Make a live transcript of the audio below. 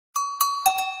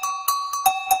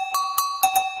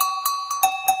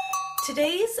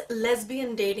Today's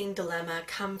lesbian dating dilemma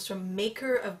comes from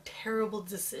maker of terrible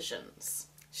decisions.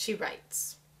 She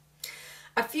writes,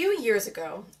 "A few years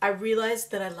ago, I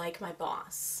realized that I like my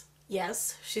boss.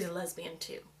 Yes, she's a lesbian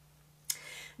too.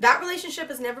 That relationship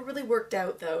has never really worked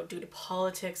out though, due to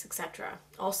politics, etc.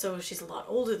 Also, she's a lot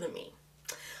older than me.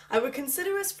 I would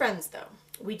consider us friends though.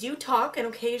 We do talk and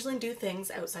occasionally do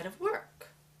things outside of work.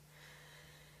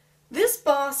 This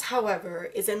boss, however,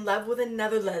 is in love with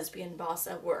another lesbian boss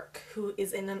at work who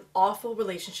is in an awful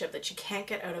relationship that she can't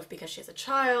get out of because she has a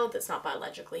child that's not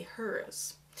biologically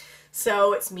hers.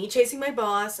 So it's me chasing my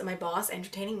boss and my boss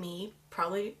entertaining me,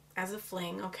 probably as a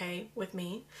fling, okay, with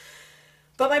me.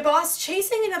 But my boss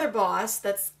chasing another boss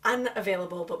that's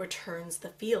unavailable but returns the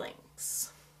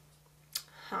feelings.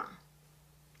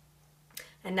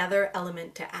 Another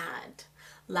element to add.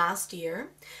 Last year,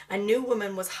 a new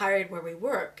woman was hired where we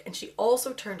work, and she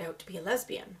also turned out to be a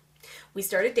lesbian. We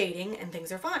started dating, and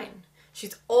things are fine.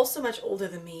 She's also much older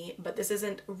than me, but this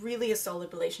isn't really a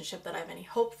solid relationship that I have any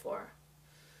hope for.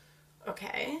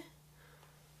 Okay.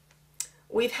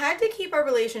 We've had to keep our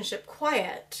relationship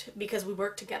quiet because we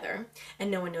work together, and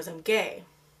no one knows I'm gay.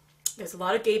 There's a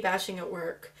lot of gay bashing at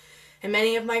work, and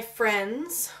many of my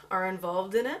friends are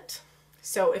involved in it.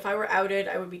 So if I were outed,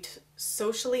 I would be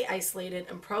socially isolated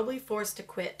and probably forced to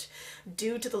quit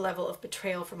due to the level of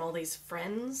betrayal from all these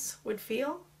friends would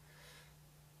feel."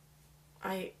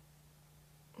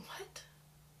 What?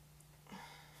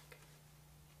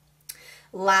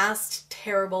 Last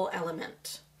terrible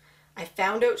element. I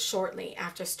found out shortly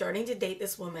after starting to date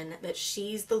this woman that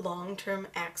she's the long-term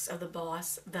ex of the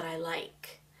boss that I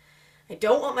like. I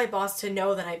don't want my boss to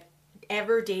know that I've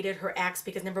ever dated her ex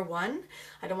because, number one,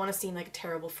 I don't want to seem like a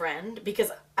terrible friend because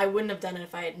I wouldn't have done it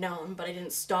if I had known, but I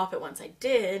didn't stop it once I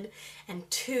did. And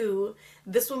two,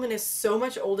 this woman is so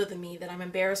much older than me that I'm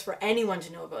embarrassed for anyone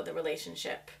to know about the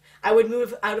relationship. I would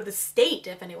move out of the state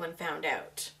if anyone found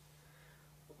out.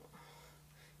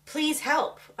 Please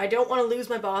help. I don't want to lose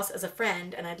my boss as a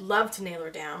friend, and I'd love to nail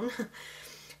her down.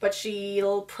 But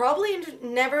she'll probably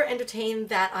never entertain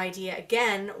that idea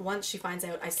again once she finds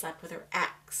out I slept with her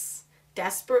ex.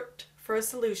 Desperate for a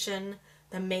solution,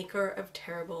 the maker of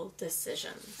terrible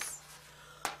decisions."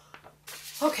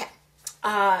 Okay,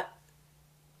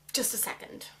 just a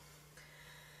second.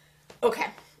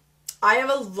 Okay, I have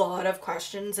a lot of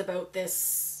questions about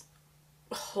this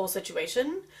whole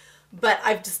situation, but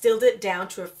I've distilled it down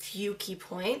to a few key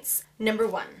points. Number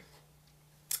one,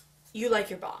 you like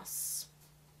your boss.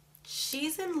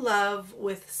 She's in love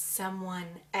with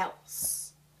someone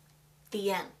else.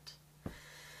 The end.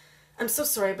 I'm so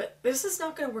sorry, but this is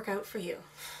not going to work out for you.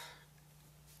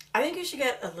 I think you should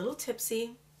get a little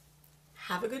tipsy,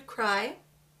 have a good cry,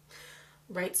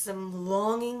 write some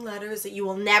longing letters that you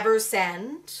will never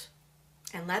send,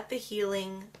 and let the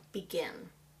healing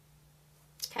begin.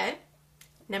 Okay?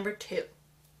 Number two,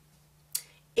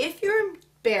 if you're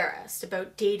embarrassed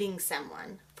about dating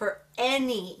someone for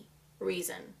any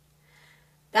reason,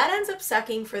 that ends up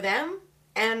sucking for them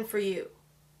and for you.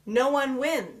 No one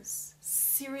wins.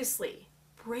 Seriously,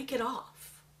 break it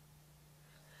off.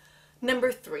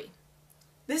 Number three,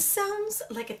 this sounds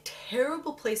like a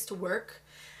terrible place to work,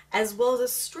 as well as a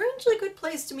strangely good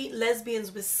place to meet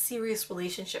lesbians with serious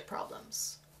relationship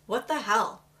problems. What the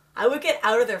hell? I would get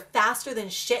out of there faster than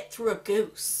shit through a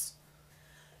goose.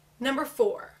 Number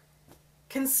four,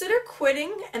 consider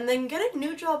quitting and then get a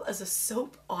new job as a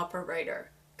soap opera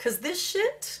writer. 'Cause this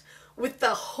shit with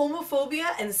the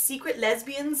homophobia and secret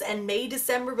lesbians and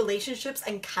May-December relationships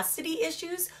and custody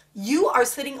issues, you are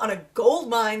sitting on a gold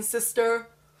mine, sister.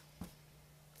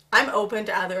 I'm open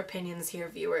to other opinions here,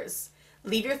 viewers.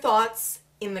 Leave your thoughts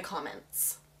in the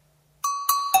comments.